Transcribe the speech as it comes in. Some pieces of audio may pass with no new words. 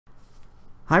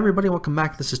Hi everybody, welcome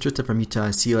back. This is Triston from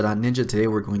SEO.ninja. Today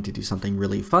we're going to do something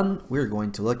really fun. We're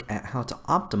going to look at how to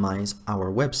optimize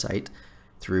our website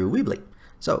through Weebly.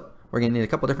 So we're going to need a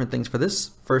couple different things for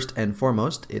this. First and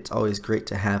foremost, it's always great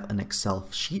to have an Excel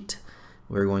sheet.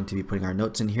 We're going to be putting our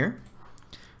notes in here.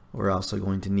 We're also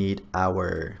going to need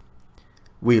our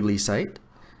Weebly site.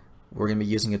 We're going to be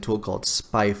using a tool called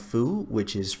SpyFu,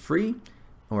 which is free. And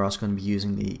we're also going to be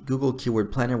using the Google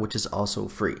Keyword Planner, which is also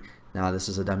free. Now this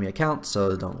is a dummy account,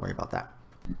 so don't worry about that.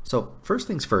 So first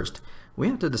things first, we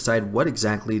have to decide what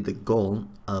exactly the goal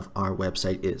of our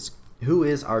website is. Who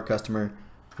is our customer?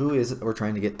 Who is it that we're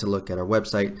trying to get to look at our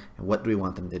website, and what do we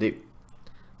want them to do?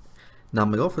 Now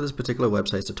my goal for this particular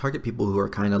website is to target people who are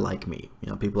kind of like me. You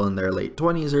know, people in their late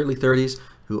 20s, early 30s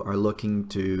who are looking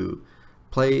to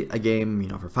play a game,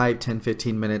 for 5, 10,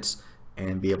 15 minutes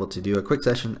and be able to do a quick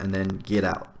session and then get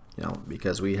out,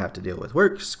 because we have to deal with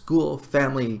work, school,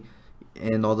 family,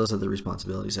 and all those other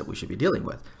responsibilities that we should be dealing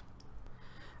with.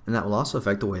 And that will also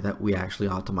affect the way that we actually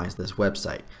optimize this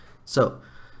website. So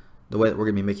the way that we're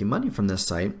going to be making money from this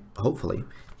site, hopefully,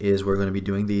 is we're going to be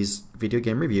doing these video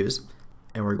game reviews,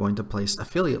 and we're going to place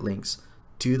affiliate links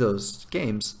to those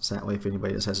games, so that way if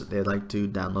anybody decides that they'd like to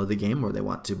download the game or they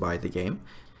want to buy the game,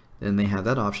 then they have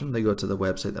that option. They go to the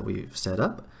website that we've set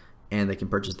up and they can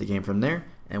purchase the game from there,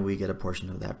 and we get a portion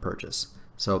of that purchase.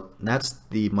 So that's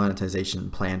the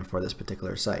monetization plan for this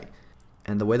particular site.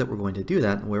 And the way that we're going to do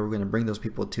that, and where we're going to bring those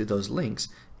people to those links,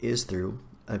 is through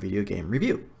a video game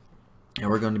review.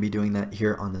 And we're going to be doing that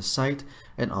here on this site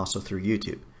and also through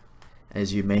YouTube.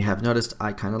 As you may have noticed,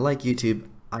 I kind of like YouTube.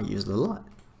 I use it a lot.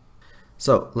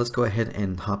 So let's go ahead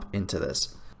and hop into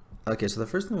this. Okay, so the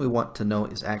first thing we want to know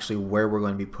is actually where we're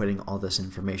going to be putting all this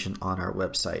information on our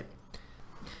website.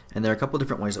 And there are a couple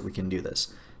different ways that we can do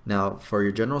this. Now, for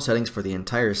your general settings for the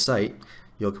entire site,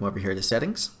 you'll come over here to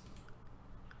Settings,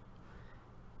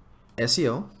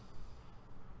 SEO,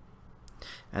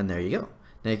 and there you go.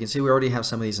 Now you can see we already have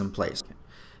some of these in place.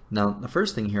 Now, the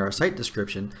first thing here, our site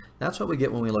description, that's what we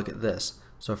get when we look at this.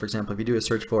 So for example, if you do a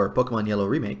search for Pokemon Yellow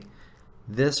Remake,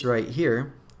 this right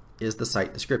here is the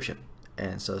site description.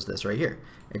 And so is this right here.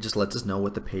 It just lets us know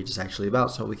what the page is actually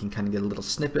about, so we can kind of get a little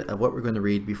snippet of what we're going to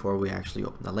read before we actually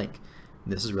open the link.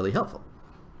 This is really helpful.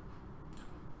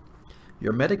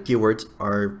 Your meta keywords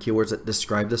are keywords that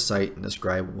describe the site and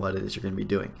describe what it is you're going to be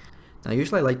doing. Now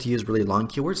usually I like to use really long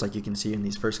keywords, like you can see in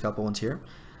these first couple ones here,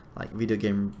 like video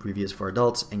game reviews for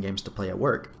adults and games to play at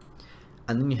work.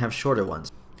 And then you have shorter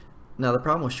ones. Now the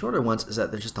problem with shorter ones is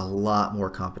that there's just a lot more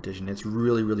competition. It's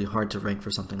really hard to rank for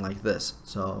something like this.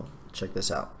 So check this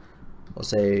out. We'll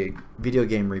say video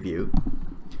game review.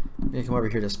 We're going to come over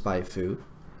here to SpyFu,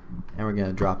 and we're going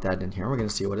to drop that in here. We're going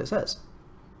to see what it says.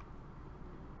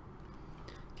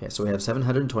 Okay, so we have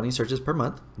 720 searches per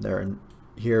month.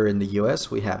 Here in the US,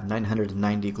 we have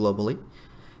 990 globally,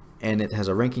 and it has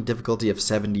a ranking difficulty of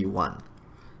 71.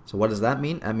 So what does that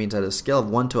mean? That means at a scale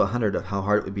of 1 to 100 of how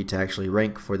hard it would be to actually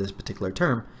rank for this particular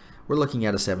term, we're looking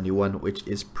at a 71, which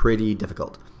is pretty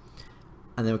difficult.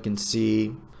 And then we can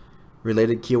see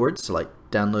related keywords, so like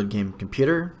download game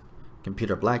computer,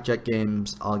 computer blackjack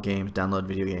games, all games, download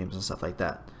video games, and stuff like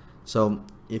that. So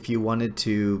if you wanted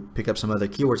to pick up some other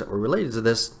keywords that were related to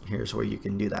this, here's where you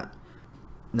can do that.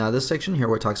 Now this section here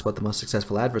where it talks about the most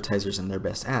successful advertisers and their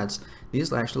best ads,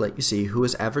 these will actually let you see who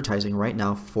is advertising right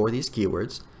now for these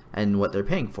keywords and what they're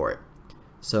paying for it.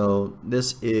 So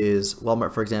this is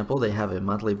Walmart, for example. They have a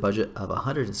monthly budget of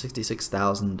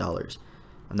 $166,000,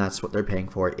 and that's what they're paying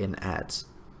for in ads.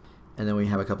 And then we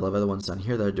have a couple of other ones down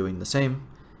here that are doing the same,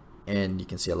 and you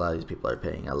can see a lot of these people are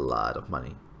paying a lot of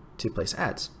money to place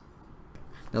ads.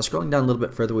 Now scrolling down a little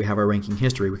bit further, we have our ranking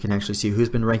history. We can actually see who's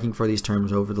been ranking for these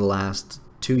terms over the last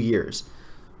 2 years.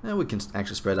 And we can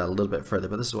actually spread out a little bit further,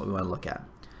 but this is what we want to look at.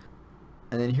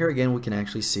 And then here again, we can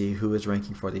actually see who is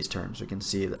ranking for these terms. We can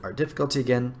see our difficulty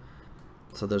again.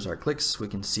 So there's our clicks. We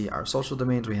can see our social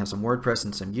domains. We have some WordPress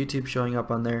and some YouTube showing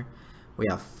up on there. We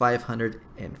have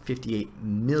 558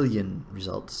 million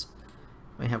results.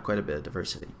 We have quite a bit of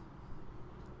diversity.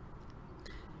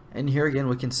 And here again,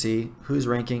 we can see who's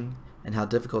ranking and how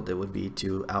difficult it would be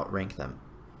to outrank them.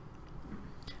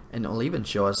 And it'll even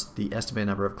show us the estimated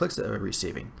number of clicks that we're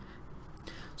receiving.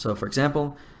 So for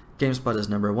example, GameSpot is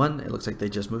number 1. It looks like they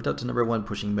just moved up to number 1,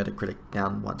 pushing Metacritic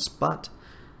down 1 spot.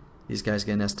 These guys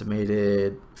get an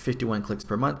estimated 51 clicks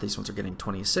per month. These ones are getting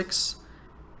 26.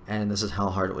 And this is how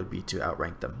hard it would be to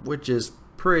outrank them, which is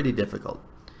pretty difficult.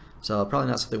 So probably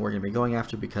not something we're going to be going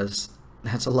after, because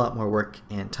that's a lot more work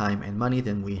and time and money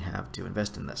than we have to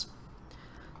invest in this.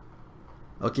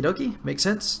 Okie dokie, makes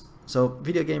sense. So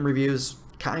video game reviews,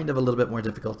 kind of a little bit more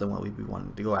difficult than what we'd be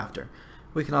wanting to go after.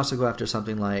 We can also go after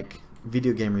something like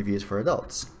video game reviews for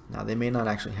adults. Now they may not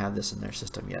actually have this in their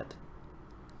system yet.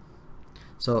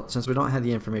 So since we don't have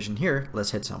the information here,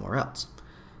 let's head somewhere else.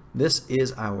 This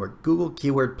is our Google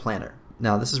Keyword Planner.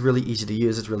 Now this is really easy to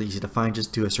use, it's really easy to find.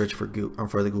 Just do a search for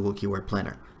the Google Keyword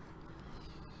Planner.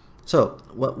 So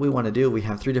what we want to do, we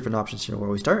have three different options here where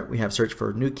we start. We have search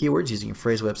for new keywords using a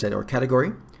phrase, website, or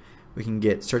category. We can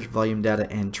get search volume data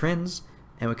and trends,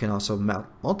 and we can also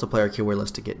multiply our keyword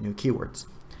list to get new keywords.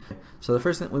 So the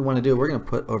first thing we want to do, we're going to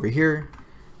put over here,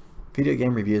 video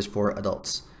game reviews for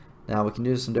adults. Now we can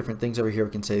do some different things over here.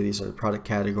 We can say these are the product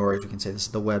categories. We can say this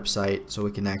is the website, so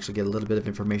we can actually get a little bit of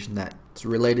information that's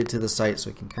related to the site, so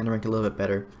we can kind of rank a little bit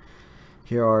better.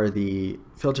 Here are the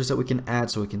filters that we can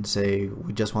add, so we can say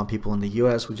we just want people in the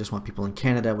US, we just want people in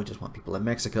Canada, we just want people in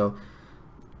Mexico.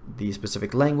 The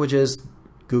specific languages,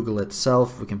 Google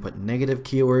itself, we can put negative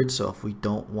keywords, so if we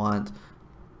don't want,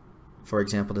 for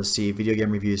example, to see video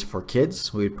game reviews for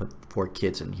kids, we would put for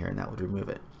kids in here and that would remove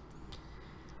it.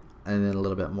 And then a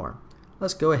little bit more.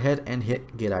 Let's go ahead and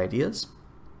hit get ideas.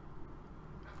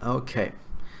 Okay,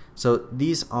 so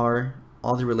these are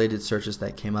all the related searches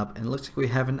that came up, and it looks like we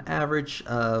have an average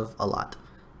of a lot.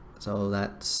 So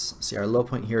that's, see, our low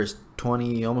point here is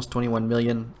almost 21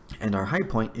 million, and our high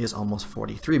point is almost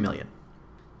 43 million.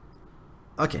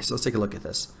 Okay, so let's take a look at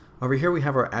this. Over here we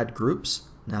have our ad groups.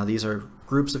 Now these are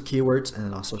groups of keywords, and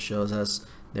it also shows us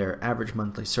their average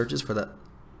monthly searches for the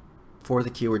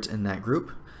keywords in that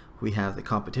group. We have the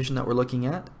competition that we're looking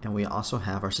at, and we also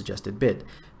have our suggested bid.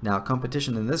 Now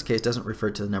competition in this case doesn't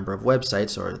refer to the number of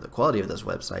websites or the quality of those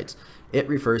websites. It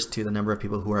refers to the number of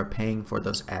people who are paying for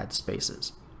those ad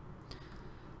spaces.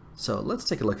 So let's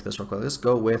take a look at this real quick. Let's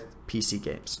go with PC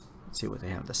games. Let's see what they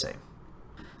have to say.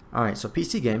 Alright, so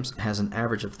PC games has an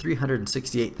average of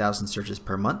 368,000 searches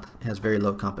per month. It has very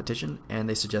low competition, and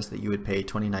they suggest that you would pay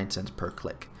 29 cents per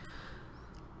click.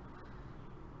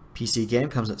 PC game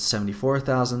comes at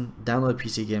 74,000, download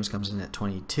PC games comes in at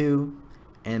 22,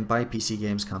 and buy PC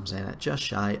games comes in at just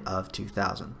shy of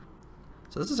 2,000.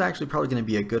 So this is actually probably going to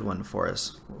be a good one for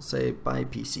us. We'll say buy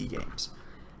PC games.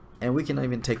 And we can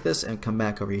even take this and come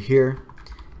back over here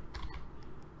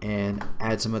and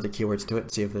add some other keywords to it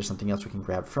and see if there's something else we can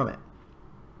grab from it.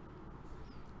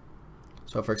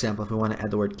 So for example, if we want to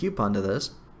add the word coupon to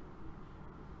this,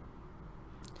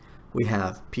 we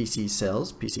have PC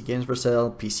sales, PC games for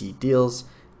sale, PC deals,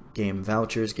 game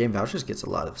vouchers. Game vouchers gets a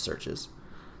lot of searches.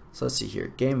 So let's see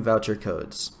here, game voucher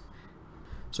codes.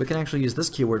 So we can actually use this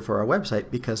keyword for our website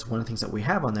because one of the things that we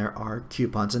have on there are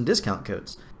coupons and discount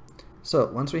codes. So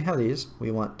once we have these,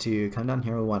 we want to come down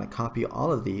here, we want to copy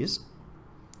all of these.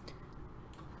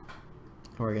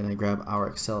 We're going to grab our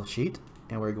Excel sheet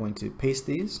and we're going to paste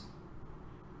these.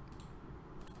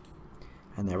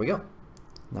 And there we go.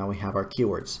 Now we have our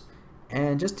keywords.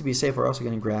 And just to be safe, we're also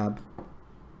going to grab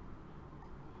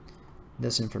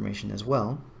this information as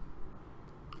well.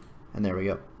 And there we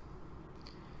go.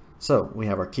 So we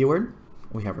have our keyword,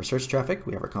 we have our search traffic,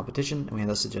 we have our competition, and we have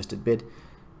the suggested bid.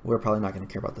 We're probably not going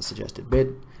to care about the suggested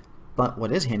bid. But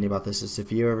what is handy about this is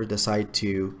if you ever decide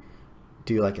to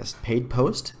do like a paid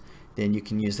post, then you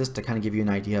can use this to kind of give you an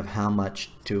idea of how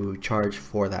much to charge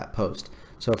for that post.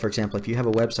 So for example, if you have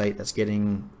a website that's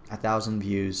getting 1,000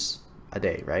 views a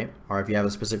day, right? Or if you have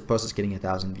a specific post that's getting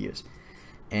 1,000 views,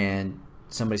 and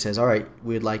somebody says, all right,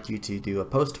 we'd like you to do a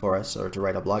post for us or to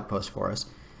write a blog post for us,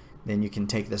 then you can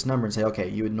take this number and say, okay,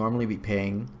 you would normally be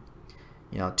paying,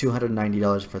 you know,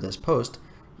 $290 for this post.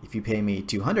 If you pay me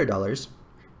 $200,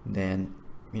 then,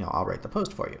 you know, I'll write the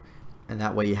post for you. And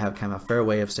that way you have kind of a fair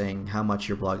way of saying how much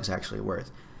your blog is actually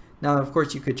worth. Now, of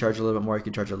course, you could charge a little bit more, you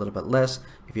could charge a little bit less.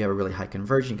 If you have a really high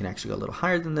conversion, you can actually go a little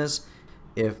higher than this.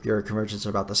 If your conversions are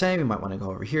about the same, you might want to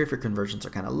go over here. If your conversions are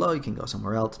kind of low, you can go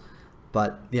somewhere else.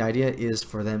 But the idea is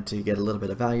for them to get a little bit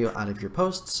of value out of your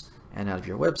posts and out of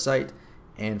your website,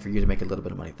 and for you to make a little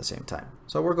bit of money at the same time.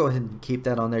 So we'll go ahead and keep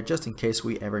that on there just in case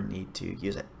we ever need to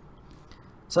use it.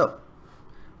 So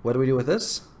what do we do with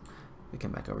this? We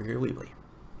come back over here to Weebly.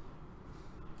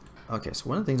 Okay, so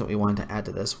one of the things that we wanted to add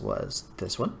to this was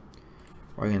this one.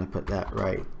 We're going to put that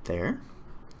right there.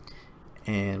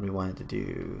 And we wanted to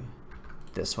do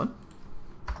this one.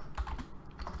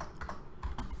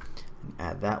 And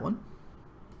add that one.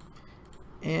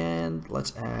 And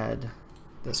let's add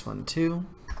this one too.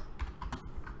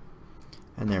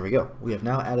 And there we go. We have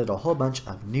now added a whole bunch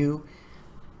of new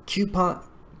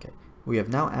we have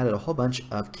now added a whole bunch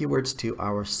of keywords to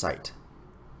our site.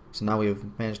 So now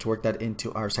we've managed to work that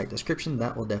into our site description.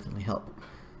 That will definitely help.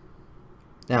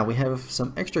 Now we have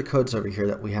some extra codes over here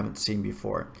that we haven't seen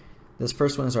before. This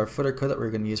first one is our footer code that we're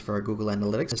going to use for our Google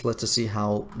Analytics. This lets us see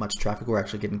how much traffic we're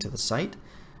actually getting to the site.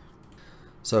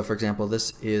 So for example,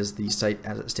 this is the site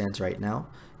as it stands right now.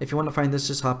 If you want to find this,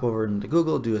 just hop over into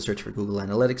Google, do a search for Google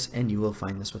Analytics, and you will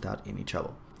find this without any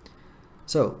trouble.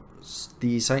 So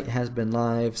the site has been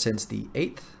live since the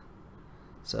 8th,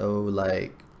 so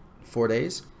like 4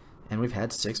 days, and we've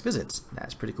had 6 visits.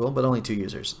 That's pretty cool, but only 2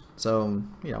 users. So,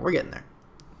 you know, we're getting there.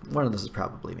 One of those is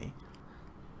probably me.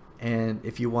 And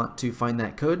if you want to find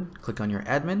that code, click on your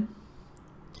admin,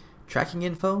 tracking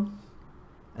info,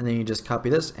 and then you just copy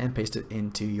this and paste it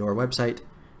into your website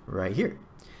right here.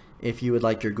 If you would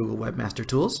like your Google Webmaster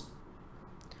Tools,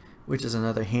 which is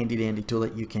another handy dandy tool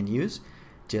that you can use,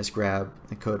 just grab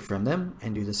the code from them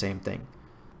and do the same thing.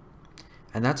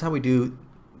 And that's how we do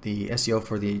the SEO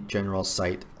for the general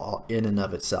site all in and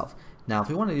of itself. Now, if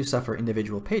we want to do stuff for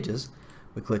individual pages,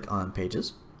 we click on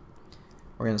Pages.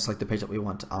 We're going to select the page that we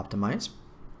want to optimize.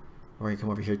 We're going to come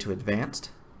over here to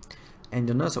Advanced, and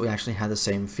you'll notice that we actually have the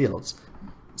same fields.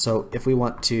 So if we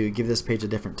want to give this page a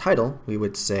different title, we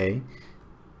would say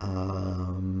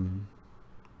Lava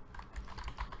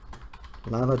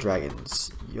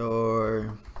Dragons,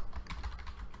 your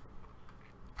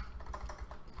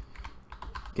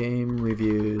game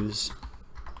reviews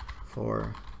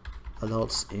for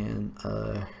adults in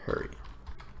a hurry.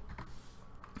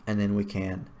 And then we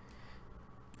can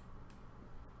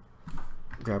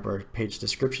grab our page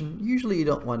description. Usually you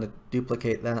don't want to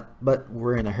duplicate that, but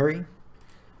we're in a hurry.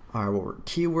 Our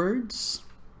keywords,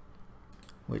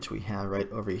 which we have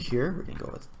right over here, we're going to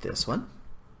go with this one.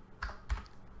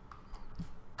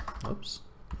 Oops,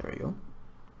 there we go.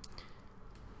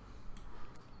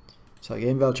 So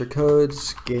game voucher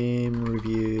codes, game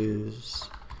reviews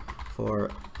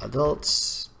for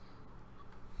adults,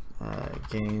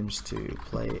 games to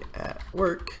play at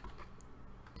work,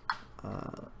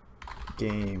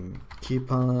 game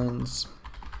coupons,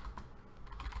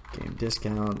 game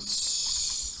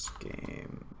discounts,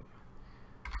 game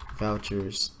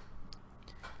vouchers,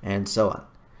 and so on.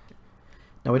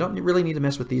 Now we don't really need to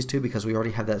mess with these two because we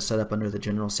already have that set up under the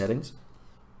general settings.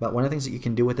 But one of the things that you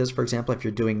can do with this, for example, if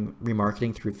you're doing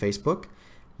remarketing through Facebook,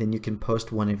 then you can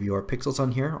post one of your pixels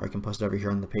on here, or you can post it over here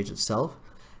on the page itself.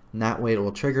 And that way it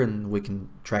will trigger and we can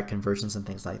track conversions and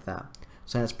things like that.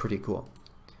 So that's pretty cool.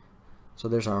 So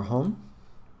there's our home.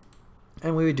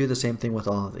 And we would do the same thing with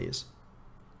all of these.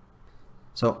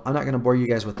 So I'm not going to bore you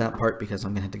guys with that part because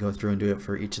I'm going to have to go through and do it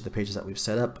for each of the pages that we've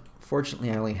set up. Fortunately,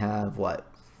 I only have, what,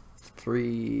 4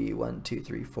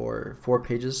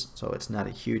 pages, so it's not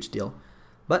a huge deal.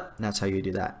 But that's how you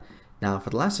do that. Now for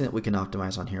the last thing that we can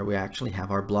optimize on here, we actually have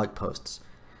our blog posts.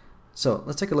 So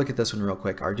let's take a look at this one real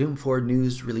quick. Our Doom 4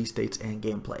 news, release dates, and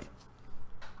gameplay.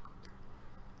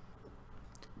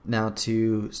 Now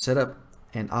to set up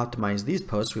and optimize these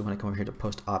posts, we want to come over here to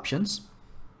post options.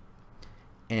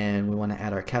 And we want to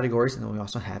add our categories, and then we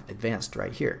also have advanced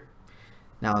right here.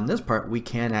 Now on this part, we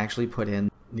can actually put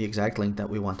in the exact link that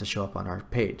we want to show up on our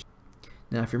page.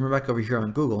 Now if you remember back over here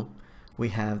on Google, we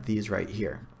have these right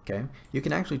here. Okay, you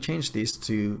can actually change these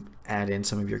to add in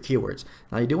some of your keywords.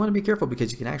 Now you do want to be careful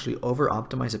because you can actually over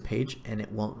optimize a page and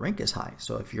it won't rank as high.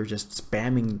 So if you're just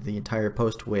spamming the entire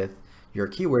post with your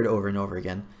keyword over and over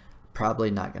again, probably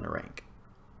not going to rank.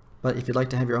 But if you'd like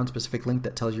to have your own specific link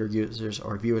that tells your users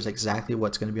or viewers exactly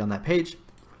what's going to be on that page,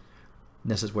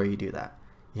 this is where you do that.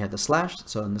 You have the slash,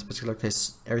 so in this particular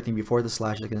case, everything before the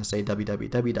slash is going to say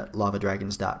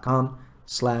www.lavadragons.com/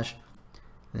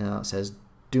 now it says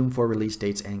Doom 4 release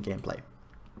dates and gameplay.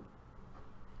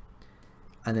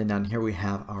 And then down here we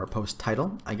have our post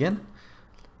title. Again,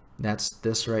 that's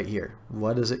this right here.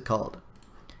 What is it called?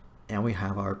 And we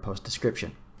have our post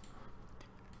description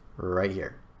right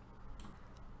here.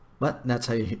 But that's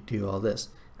how you do all this.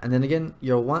 And then again,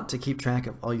 you'll want to keep track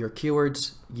of all your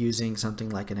keywords using something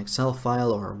like an Excel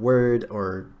file or Word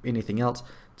or anything else,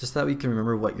 just so that we can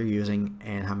remember what you're using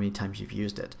and how many times you've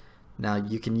used it. Now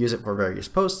you can use it for various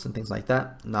posts and things like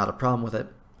that, not a problem with it,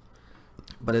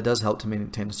 but it does help to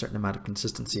maintain a certain amount of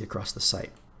consistency across the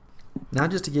site. Now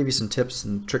just to give you some tips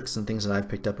and tricks and things that I've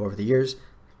picked up over the years,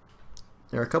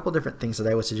 there are a couple different things that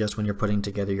I would suggest when you're putting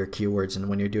together your keywords and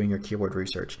when you're doing your keyword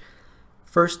research.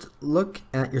 First, look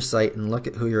at your site and look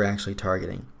at who you're actually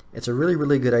targeting. It's a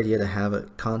really good idea to have a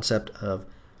concept of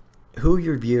who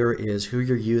your viewer is, who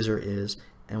your user is,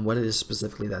 and what it is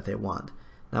specifically that they want.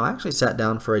 Now I actually sat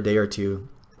down for a day or two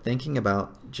thinking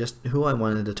about just who I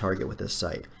wanted to target with this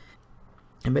site.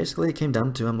 And basically it came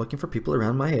down to I'm looking for people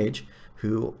around my age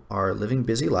who are living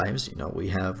busy lives. You know, we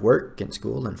have work and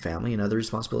school and family and other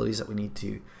responsibilities that we need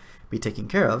to be taking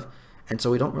care of. And so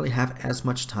we don't really have as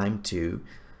much time to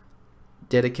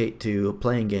dedicate to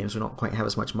playing games. We don't quite have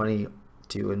as much money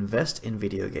to invest in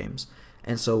video games.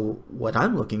 And so what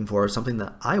I'm looking for, something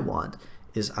that I want,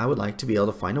 is I would like to be able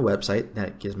to find a website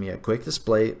that gives me a quick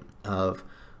display of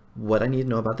what I need to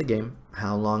know about the game,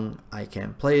 how long I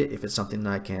can play it, if it's something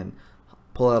that I can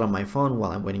pull out on my phone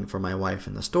while I'm waiting for my wife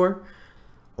in the store,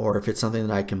 or if it's something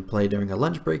that I can play during a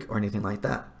lunch break or anything like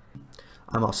that.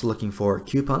 I'm also looking for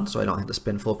coupons so I don't have to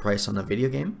spend full price on a video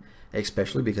game,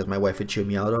 especially because my wife would chew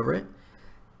me out over it.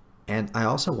 And I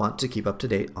also want to keep up to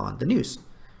date on the news.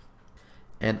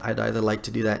 And I'd either like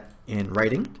to do that in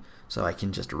writing so I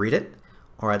can just read it,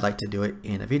 or I'd like to do it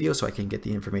in a video so I can get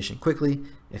the information quickly,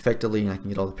 effectively, and I can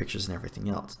get all the pictures and everything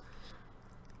else.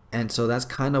 And so that's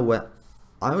kind of what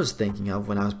I was thinking of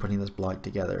when I was putting this blog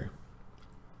together.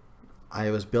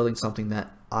 I was building something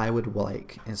that I would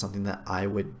like and something that I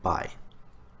would buy.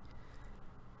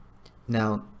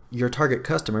 Now, your target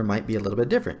customer might be a little bit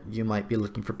different. You might be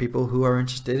looking for people who are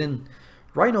interested in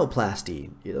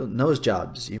rhinoplasty, nose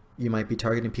jobs. You might be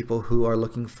targeting people who are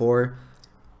looking for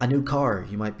a new car.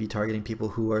 You might be targeting people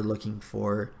who are looking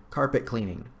for carpet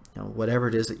cleaning. Whatever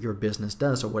it is that your business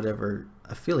does or whatever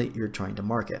affiliate you're trying to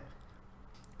market.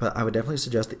 But I would definitely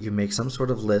suggest that you make some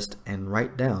sort of list and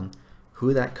write down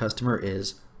who that customer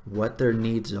is, what their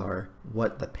needs are,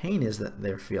 what the pain is that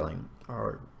they're feeling,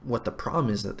 or what the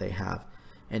problem is that they have,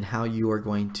 and how you are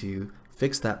going to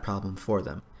fix that problem for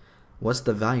them. What's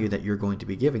the value that you're going to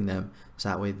be giving them, so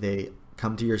that way they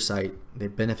come to your site, they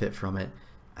benefit from it,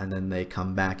 and then they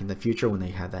come back in the future when they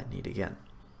have that need again.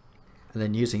 And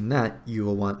then using that, you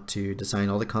will want to design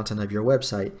all the content of your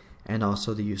website and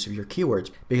also the use of your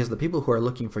keywords, because the people who are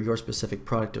looking for your specific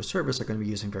product or service are going to be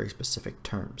using very specific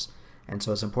terms. And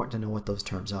so it's important to know what those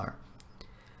terms are.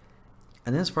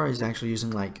 And then as far as actually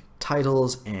using like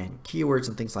titles and keywords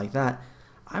and things like that,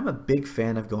 I'm a big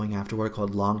fan of going after what are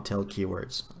called long tail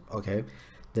keywords. Okay,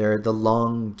 they're the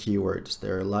long keywords.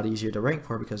 They're a lot easier to rank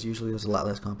for because usually there's a lot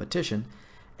less competition,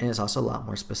 and it's also a lot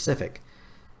more specific.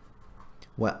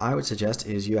 What I would suggest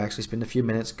is you actually spend a few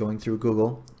minutes going through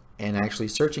Google and actually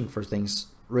searching for things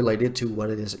related to what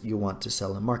it is that you want to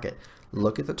sell and market.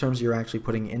 Look at the terms you're actually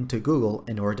putting into Google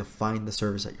in order to find the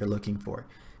service that you're looking for.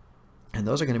 And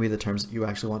those are going to be the terms that you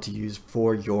actually want to use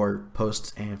for your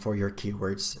posts and for your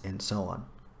keywords and so on.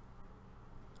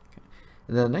 Okay.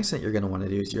 And then the next thing you're going to want to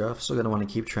do is you're also going to want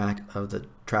to keep track of the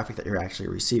traffic that you're actually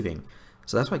receiving.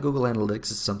 So that's why Google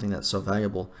Analytics is something that's so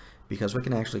valuable, because we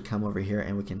can actually come over here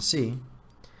and we can see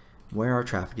where our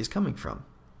traffic is coming from.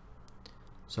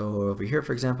 So over here,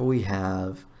 for example, we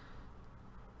have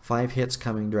 5 hits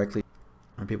coming directly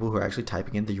from people who are actually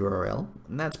typing in the URL,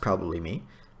 and that's probably me.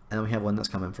 And then we have one that's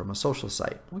coming from a social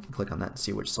site. We can click on that and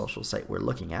see which social site we're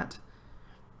looking at.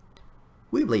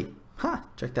 Weebly,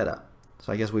 check that out.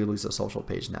 So I guess Weebly's a social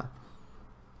page now.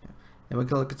 And we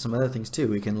can look at some other things too.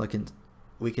 We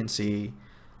can see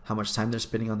how much time they're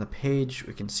spending on the page.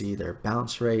 We can see their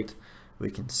bounce rate. We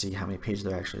can see how many pages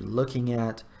they're actually looking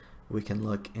at. We can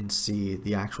look and see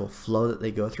the actual flow that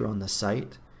they go through on the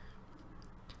site.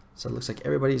 So it looks like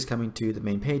everybody's coming to the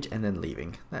main page and then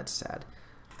leaving. That's sad.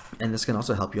 And this can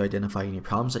also help you identify any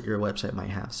problems that your website might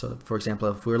have. So for example,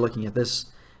 if we're looking at this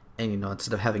and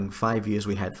instead of having 5 views,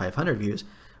 we had 500 views,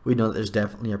 we know that there's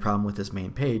definitely a problem with this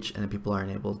main page and that people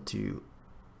aren't able to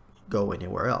go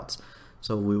anywhere else.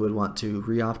 So we would want to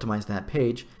re-optimize that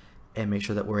page and make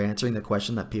sure that we're answering the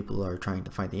question that people are trying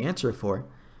to find the answer for,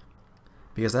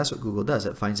 because that's what Google does.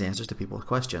 It finds answers to people's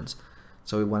questions.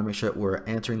 So we want to make sure that we're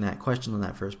answering that question on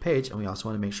that first page, and we also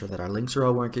want to make sure that our links are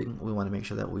all working. We want to make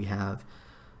sure that we have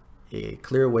a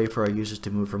clear way for our users to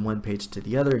move from one page to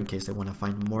the other in case they want to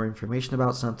find more information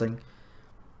about something,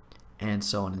 and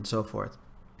so on and so forth.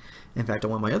 In fact,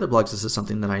 on one of my other blogs, this is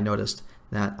something that I noticed,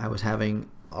 that I was having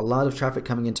a lot of traffic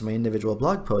coming into my individual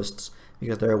blog posts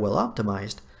because they're well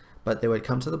optimized, but they would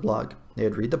come to the blog, they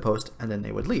would read the post, and then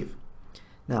they would leave.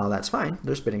 Now that's fine,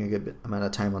 they're spending a good amount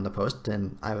of time on the post,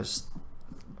 and I was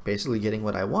basically getting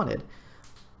what I wanted.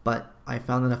 But I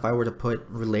found that if I were to put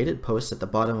related posts at the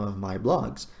bottom of my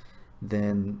blogs,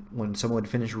 then when someone would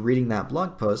finish reading that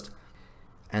blog post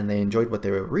and they enjoyed what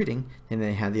they were reading, then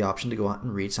they had the option to go out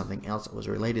and read something else that was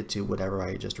related to whatever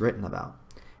I had just written about.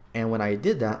 And when I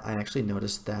did that, I actually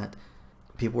noticed that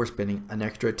people were spending an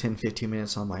extra 10-15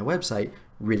 minutes on my website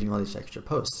reading all these extra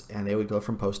posts, and they would go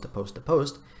from post to post to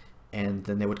post, and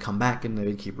then they would come back and they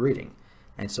would keep reading.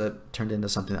 And so it turned into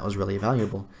something that was really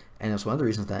valuable, and that's one of the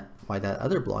reasons why that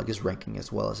other blog is ranking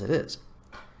as well as it is.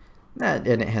 And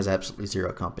it has absolutely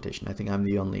zero competition. I think I'm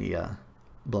the only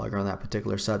blogger on that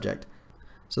particular subject.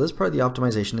 So this part of the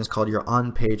optimization is called your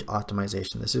on-page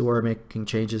optimization. This is where we're making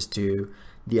changes to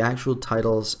the actual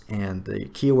titles and the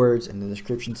keywords and the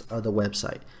descriptions of the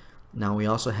website. Now we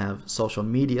also have social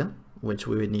media, which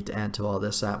we would need to add to all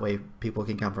this. That way people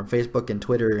can come from Facebook and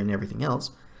Twitter and everything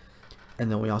else.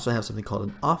 And then we also have something called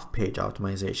an off-page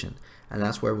optimization. And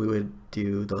that's where we would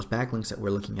do those backlinks that we're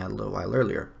looking at a little while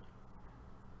earlier.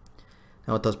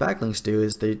 Now what those backlinks do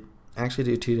is they actually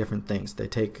do two different things. They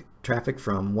take traffic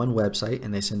from one website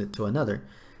and they send it to another.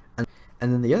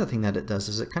 And then the other thing that it does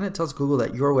is it kind of tells Google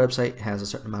that your website has a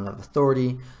certain amount of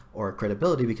authority or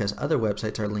credibility because other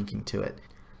websites are linking to it.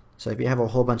 So if you have a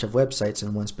whole bunch of websites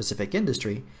in one specific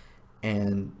industry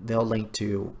and they'll link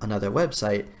to another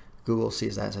website, Google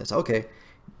sees that and says, okay,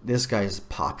 this guy is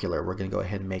popular. We're going to go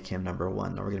ahead and make him number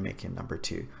 1, or we're going to make him number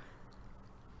 2.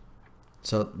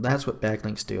 So that's what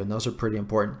backlinks do, and those are pretty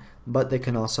important, but they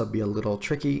can also be a little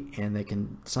tricky and they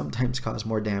can sometimes cause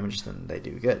more damage than they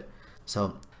do good.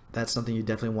 So that's something you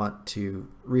definitely want to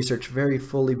research very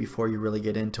fully before you really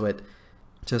get into it,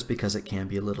 just because it can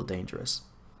be a little dangerous.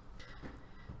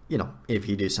 You know, if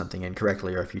you do something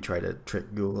incorrectly or if you try to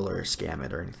trick Google or scam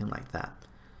it or anything like that.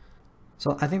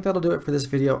 So I think that'll do it for this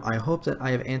video. I hope that I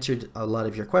have answered a lot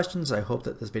of your questions. I hope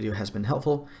that this video has been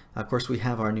helpful. Of course, we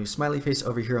have our new smiley face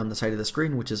over here on the side of the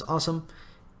screen, which is awesome.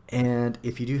 And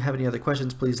if you do have any other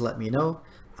questions, please let me know.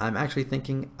 I'm actually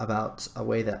thinking about a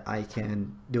way that I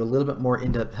can do a little bit more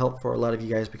in-depth help for a lot of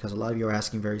you guys, because a lot of you are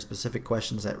asking very specific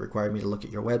questions that require me to look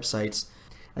at your websites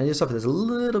and do stuff that's a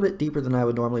little bit deeper than I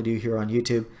would normally do here on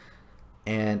YouTube.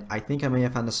 And I think I may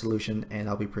have found a solution, and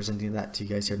I'll be presenting that to you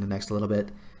guys here in the next little bit.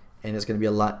 And it's going to be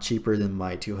a lot cheaper than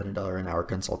my $200 an hour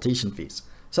consultation fees.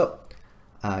 So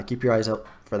keep your eyes out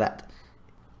for that.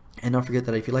 And don't forget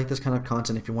that if you like this kind of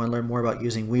content, if you want to learn more about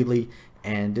using Weebly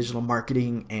and digital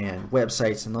marketing and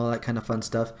websites and all that kind of fun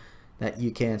stuff, that you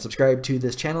can subscribe to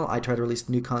this channel. I try to release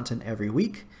new content every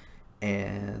week,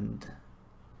 and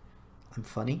I'm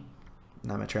funny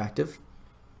and I'm attractive.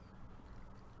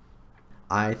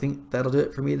 I think that'll do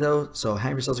it for me though. So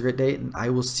have yourselves a great day, and I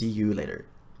will see you later.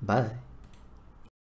 Bye.